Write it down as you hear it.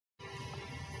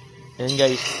Ayun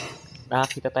guys,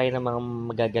 nakakita tayo ng mga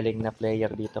magagaling na player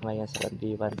dito ngayon sa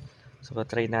 1v1. So,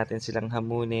 try natin silang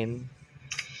hamunin.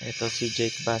 Ito si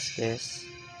Jake Vasquez.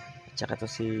 At saka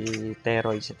to si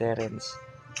Teroy, si Terence.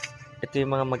 Ito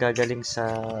yung mga magagaling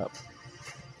sa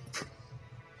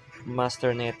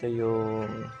master neto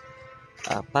yung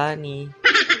Pani,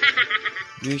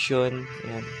 Fusion,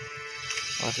 yan.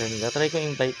 Master nila. Try ko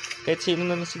invite. Kahit sino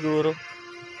naman siguro.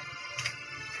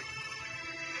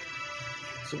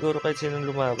 Siguro kahit sino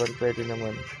lumaban, pwede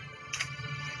naman.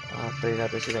 Try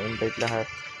natin sila invite lahat.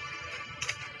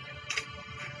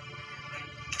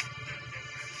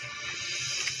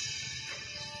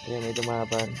 Ayan, may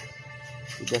lumaban.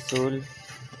 Si Gasul.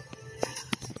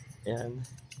 Ayan.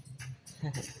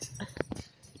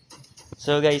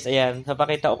 So guys, ayan.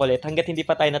 Napakita ko ulit. Hanggat hindi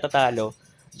pa tayo natatalo,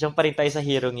 diyan pa rin tayo sa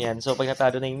hero yan. So pag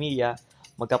natalo na yung Miya,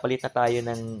 magkapalit na tayo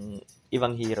ng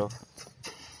ibang hero.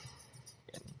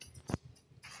 Ayan.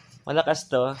 Malakas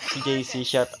to. Si JC.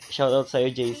 Shout out sa'yo,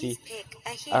 JC.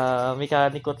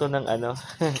 Mekaniko to ng ano.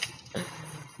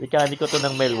 Mekaniko to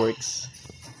ng Mailworks.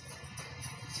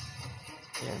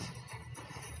 Ayan.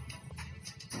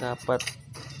 Dapat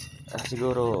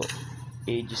siguro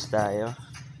ages tayo.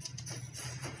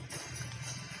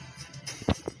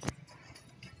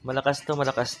 Malakas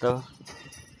to.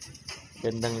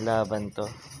 Gandang laban to.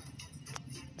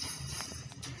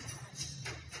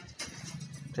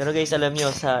 Pero guys, alam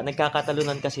nyo,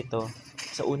 nagkakatalunan kasi to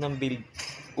sa unang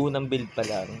build pa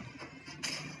lang.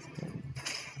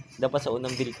 Dapat sa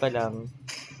unang build pa lang,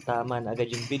 tama na agad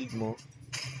yung build mo.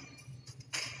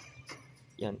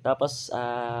 Yan. Tapos,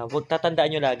 huwag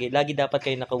tatandaan nyo lagi dapat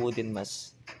kayo naka-wooden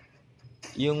mask.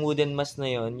 Yung wooden mask na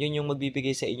yun yung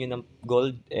magbibigay sa inyo ng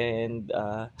gold and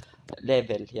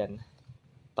level. Yan.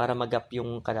 Para mag-up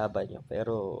yung kalaban nyo.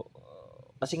 Pero,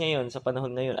 kasi ngayon, sa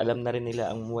panahon ngayon, alam na rin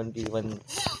nila ang 1v1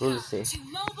 rules eh.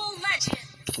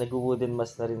 Nag-wooden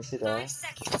mask na rin sila.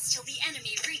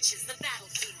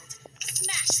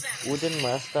 Wooden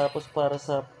mask. Tapos para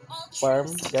sa farm,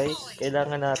 guys,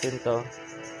 kailangan natin to.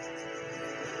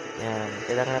 Yan.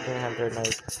 Kailangan natin ng Hunter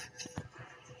Knight.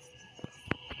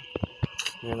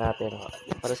 Tingnan natin.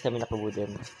 Paras kami naka-wooden.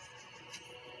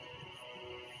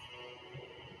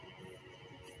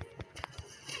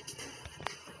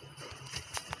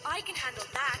 I can handle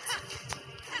that.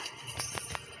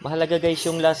 Mahalaga guys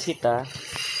yung last hit ha.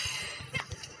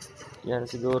 Yan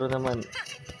siguro naman.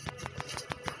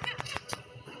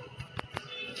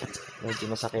 Medyo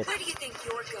masakit. Where do you think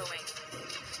you're going?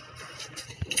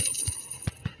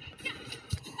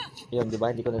 Yan, di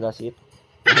ba? Hindi ko na last hit.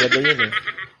 Mahalaga yun eh.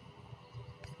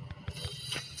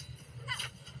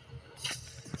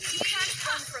 You can't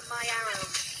run from my arrow.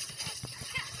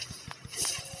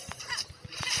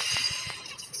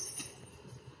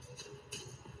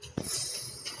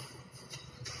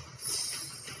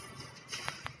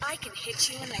 I can hit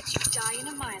you and let you die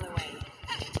in a mile away.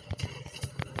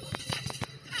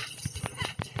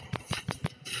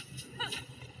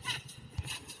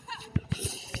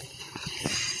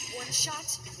 One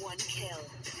shot, one kill.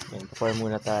 Yan, perform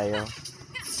muna tayo.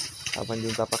 Habang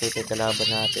din papakita yung kalaban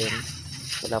natin.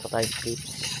 Wala pa tayong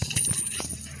creeps.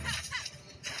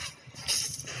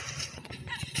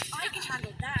 I can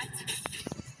handle that.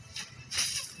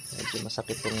 Medyo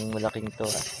masakit yung malaking to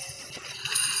ah.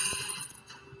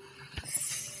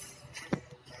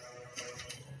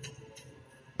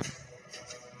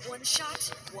 One shot,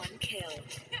 one kill.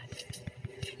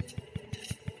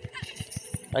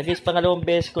 Guys, pangalawang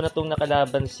beses ko na itong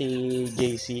nakalaban si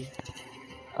JC.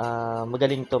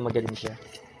 Magaling siya.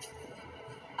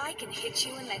 I can hit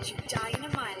you and let you die in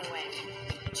a mile away.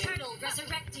 Turtle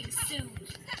resurrecting soon.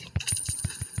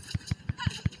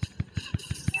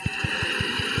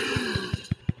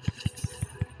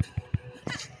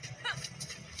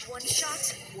 One shot,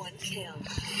 one kill.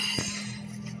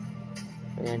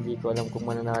 Kaya hindi ko alam kung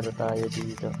mananalo tayo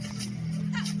dito.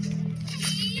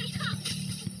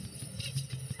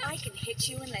 I can hit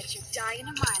you and let you die in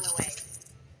a mile away.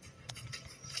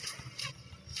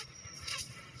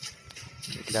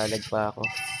 Naglalag pa ako.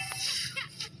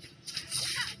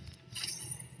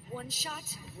 One shot,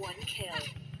 one kill.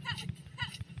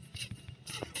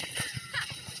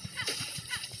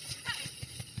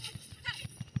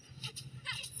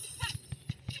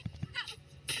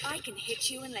 I can hit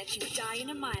you and let you die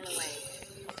in a mile away.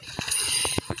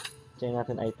 Check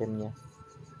natin item niya.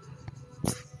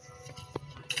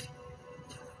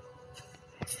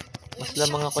 Mas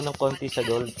lamang ako ng konti sa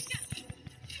gold.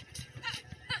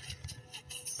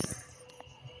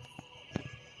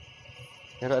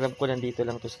 Pero alam ko nandito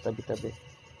lang to sa tabi-tabi.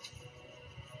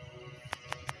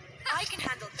 I can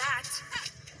handle that.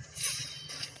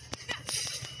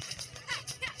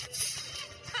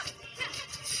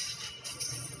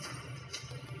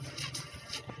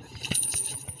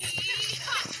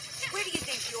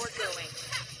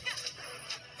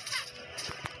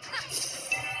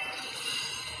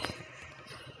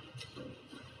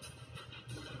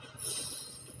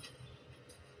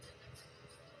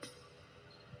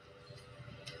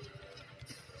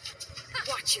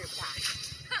 Watch your back.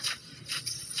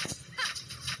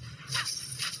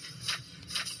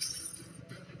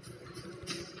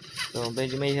 So,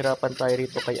 medyo may hirapan tayo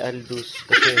rito kay Aldous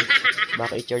kasi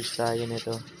baka i-charge tayo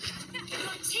nito.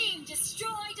 Your team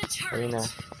destroyed a Ayun turret. na.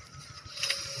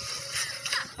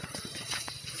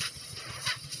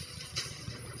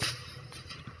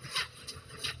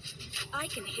 I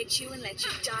can hit you and let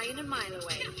you die in a mile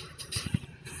away.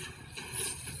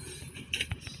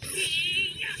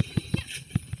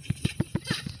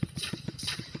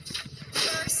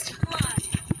 First blood.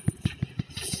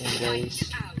 Ayan guys.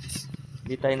 Wipe out.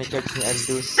 Hindi tayo na-charge ni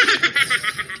Aldous.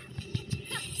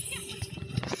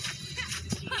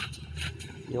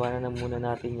 Iwanan na muna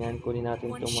natin yan. Kunin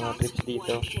natin One itong mga shot, clips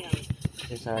dito. one kill.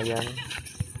 Kasi sayang.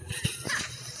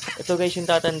 Ito guys, yung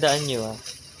tatandaan nyo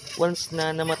once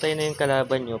na namatay na yung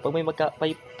kalaban nyo, pag may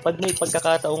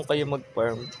pagkakataong kayo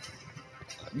mag-farm,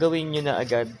 gawin nyo na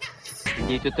agad.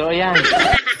 Hindi totoo yan.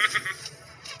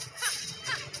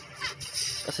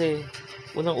 Kasi,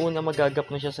 unang-una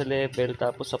magagap na siya sa level,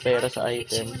 tapos sa pera sa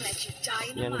item. And let you die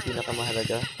in a Yan ang mile.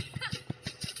 pinakamahalaga.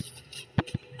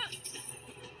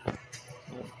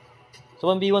 So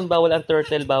 1v1, bawal ang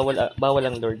turtle, bawal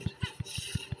ang lord.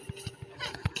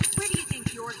 Where do you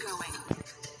think you're going?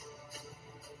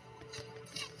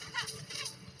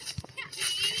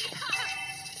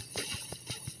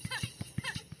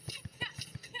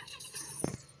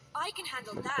 I can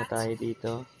handle Balik na that. tayo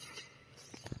dito.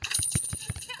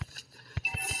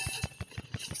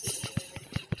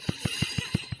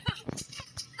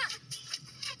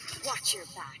 Watch your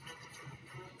back.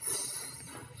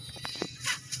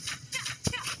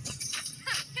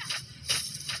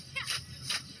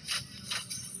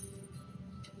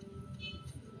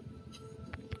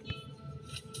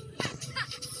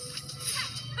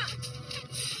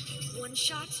 One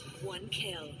shot, one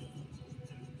kill.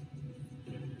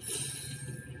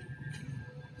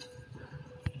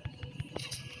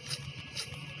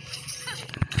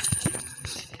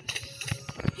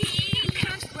 You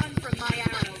can't run from my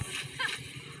arrows.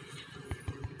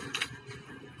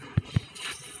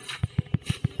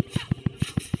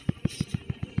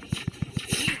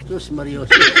 Sus, Marios.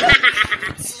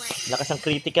 Slain. Lakas ang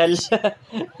critical.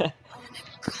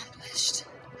 Unaccomplished.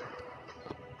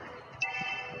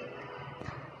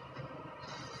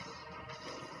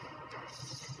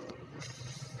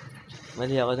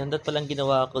 Mali ako. Nandot palang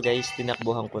ginawa ko guys,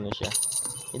 tinakbuhan ko na siya.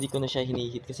 Hindi ko na siya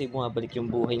hinihit kasi bumabalik yung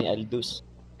buhay ni Aldous.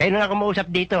 Kayo na ako mausap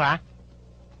dito, ha?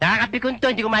 Nakakapikon to,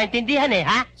 hindi ko maintindihan eh,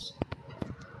 ha?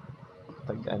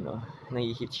 Pag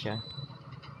nahihit siya.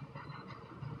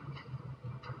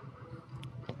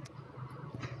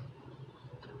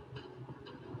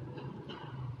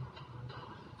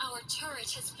 Our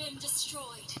turret has been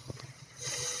destroyed.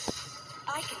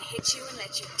 I can hit you and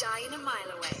let you die in a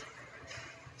mile away.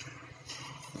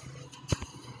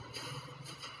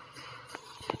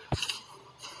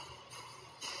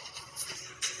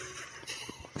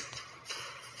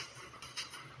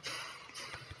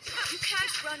 You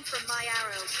can't run from my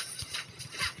arrows.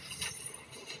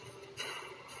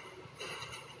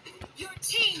 Your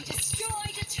team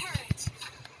destroyed a turret.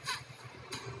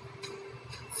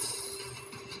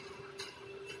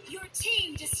 Your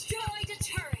team destroyed a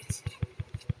turret.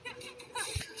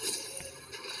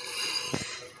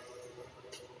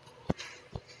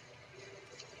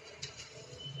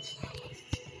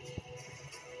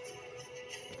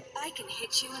 I can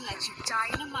hit you and let you die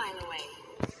in a mile away.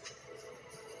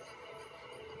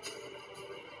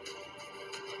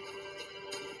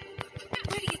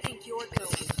 Where do you think you're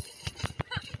going?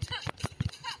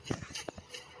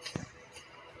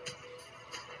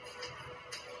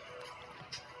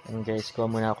 And guys, kuha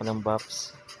muna ako ng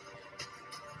buffs.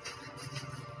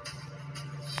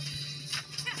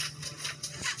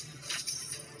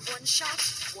 One shot,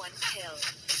 one kill.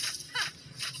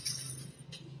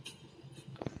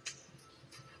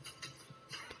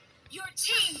 Your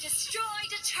team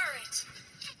destroyed a turret.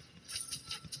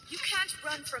 You can't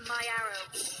run from my arrow.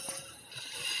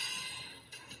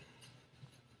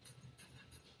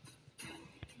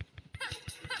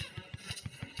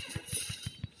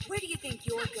 Where do you think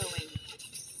you're going?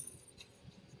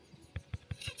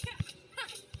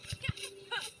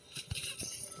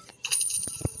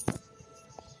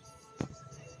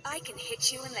 I can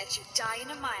hit you and let you die in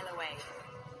a mile away.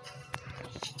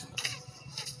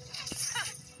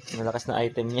 Malakas na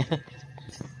item niya.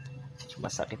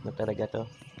 Masakit na talaga to.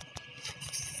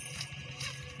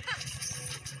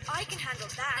 I can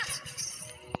handle that.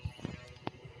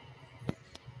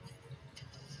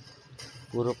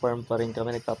 Puro farm pa rin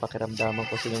kami. Nagpapakiramdaman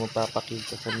ko sila magpapakill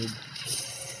ko sa mid.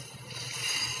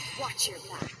 Watch your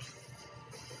back.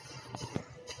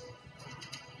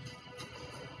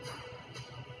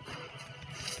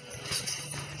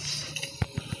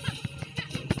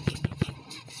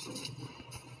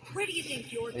 think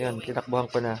you're Ayun, going? tinakbuhan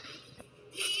ko na.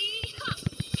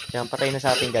 Yan, patay na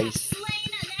sa atin, guys.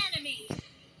 Slain an enemy.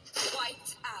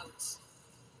 Wiped out.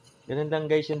 Ganun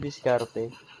lang, guys, yung diskarte.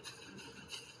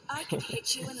 I can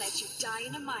hit you and let you die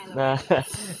in a mile Na, away.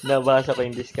 nabasa ko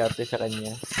yung diskarte sa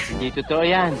kanya. Hindi totoo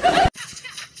yan.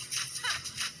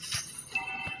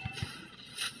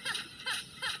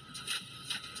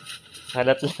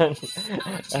 Halat lang.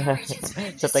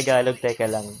 Sa Tagalog, teka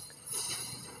lang.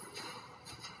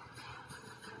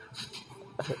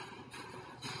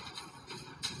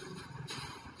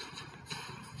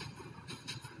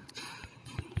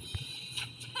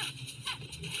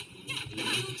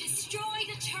 You destroyed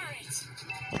a turret.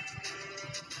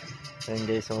 Ayun,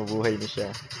 guys, mabuhay na siya.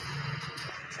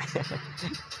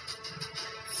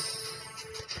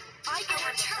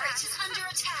 Our turret is under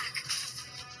attack.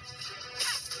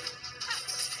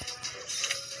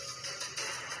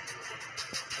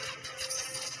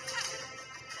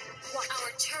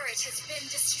 Our turret has been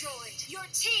destroyed. Your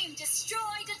team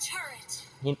destroyed a turret.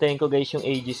 Hintayin ko, guys, yung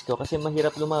Aegis ko kasi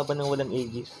mahirap lumaban ng walang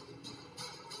Aegis.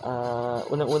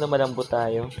 Unang-una malambot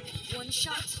tayo. One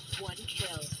shot, one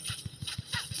kill.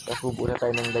 Tapos bubuo na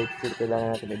tayo ng light field. Kailangan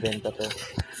natin ibenta to.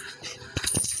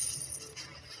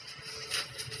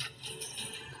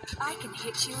 I can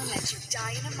hit you and let you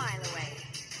die in a mile away.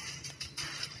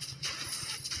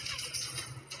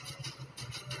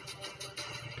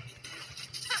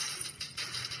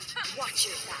 Watch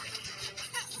your back.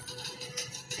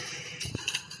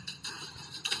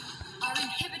 Our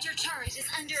inhibitor turret is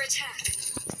under attack.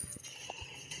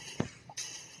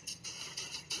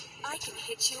 I can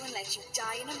hit you and let you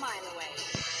die in a mile away.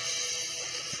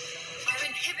 Our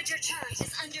inhibitor turret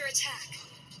is under attack.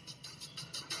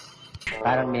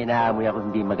 Parang may naamoy ako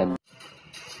hindi maganda.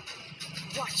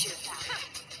 Watch your back.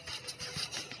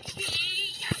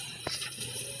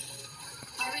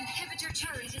 Our inhibitor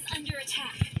turret is under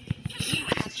attack. You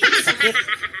have Sakit!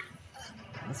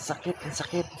 Ang sakit, ang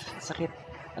sakit, ang sakit.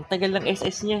 Ang tagal ng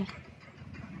SS niya.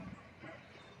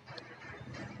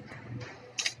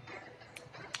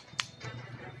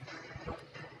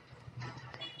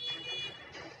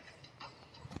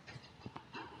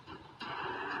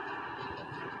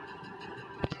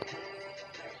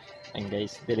 Ayun,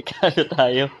 guys, delikado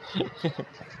tayo.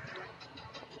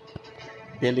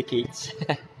 Delicates.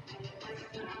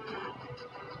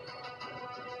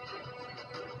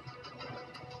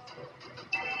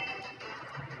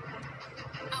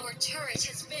 Our turret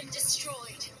has been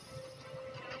destroyed.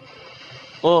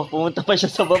 Oh, pumunta pa siya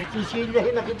sa baba.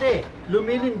 Sisilyahin na kita eh.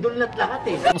 Lumilindol na't lahat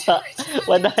eh.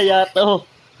 Wadaya to.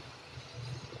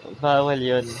 Bawal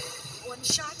yun. One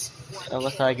shot, one kill.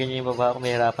 Masagin niya yung baba ko.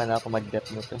 Mahirapan na ako mag-death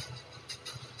mo to.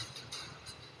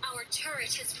 Our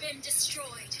turret has been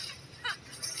destroyed.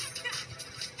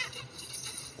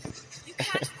 You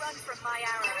can't run from my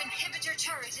arrow. Our inhibitor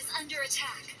turret is under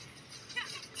attack.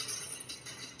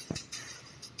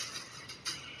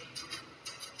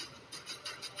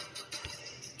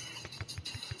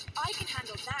 I can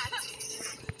handle that.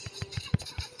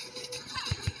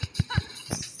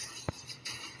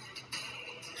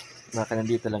 Baka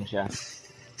nandito lang siya.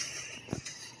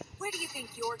 Where do you think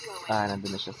you're going?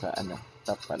 Nandun na siya sa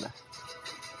top pala.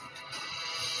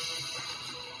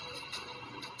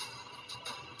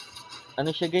 Ano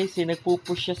siya, guys,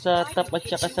 nagpupush siya sa I top can at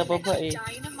hit saka you sa and let baba you eh.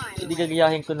 die in a mile Hindi away.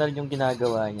 gagayahin ko na rin yung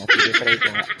ginagawa niya. Sige, try ko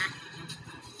nga.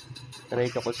 Try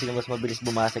ko kung sino mas mabilis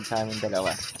bumasag sa amin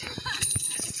dalawa.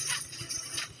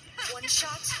 One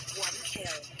shot, one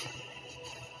kill.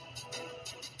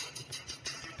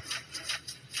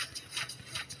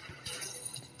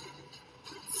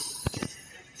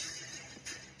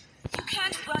 You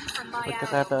can't run from my arrow.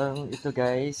 Pagkakataong ito,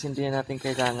 guys, hindi na natin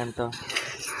kailangan to.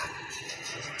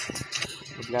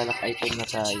 Maglalak item na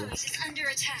tayo. Turret is under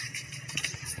attack.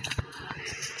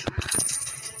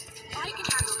 I can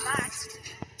handle that.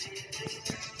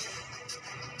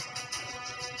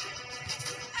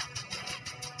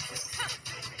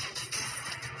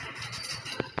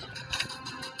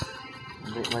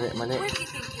 Mali. Where do you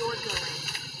think you're going?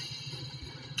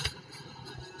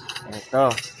 Eto.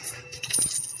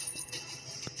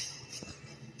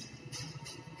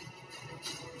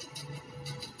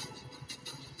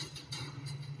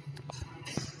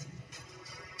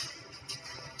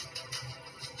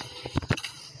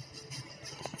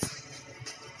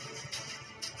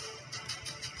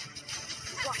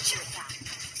 Watch your back.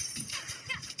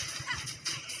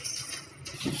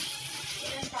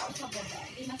 Ilang tao sa baba,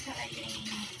 di masara yung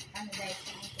ano dahil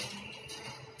sa ito.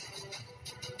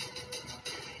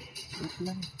 Wait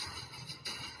lang.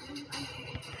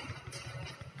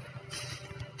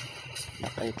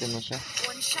 Naka-item na siya.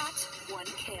 One shot, one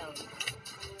kill.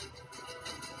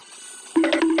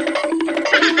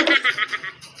 Under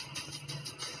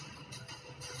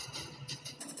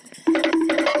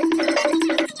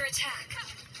attack.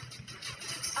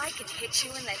 I can hit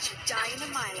you and let you die in a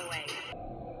mile away.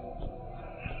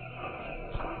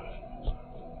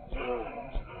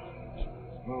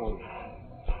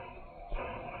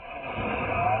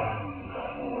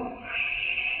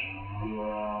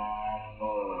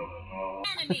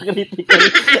 Enemy. Critical.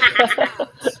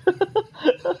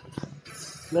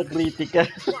 Na-critical.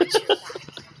 Watch your back.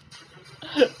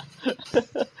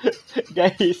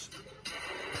 Guys.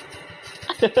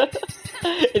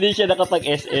 Hindi siya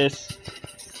nakapag-SS.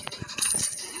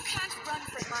 You can't run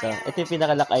from my So, arrow. ito yung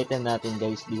pinaka-lock item natin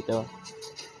guys dito.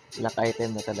 Lock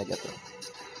item na talaga to.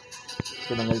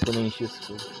 Tinanggal ko na yung shoes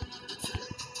ko.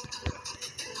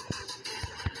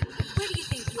 Where do you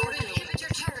think you're going?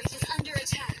 Your turret is under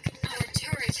attack. Our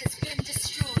turret has been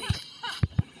destroyed.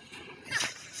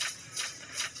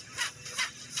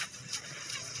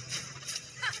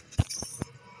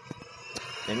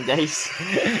 Yan guys.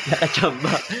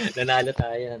 Nakachamba. Nanalo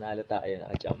tayo.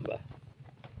 Nakachamba.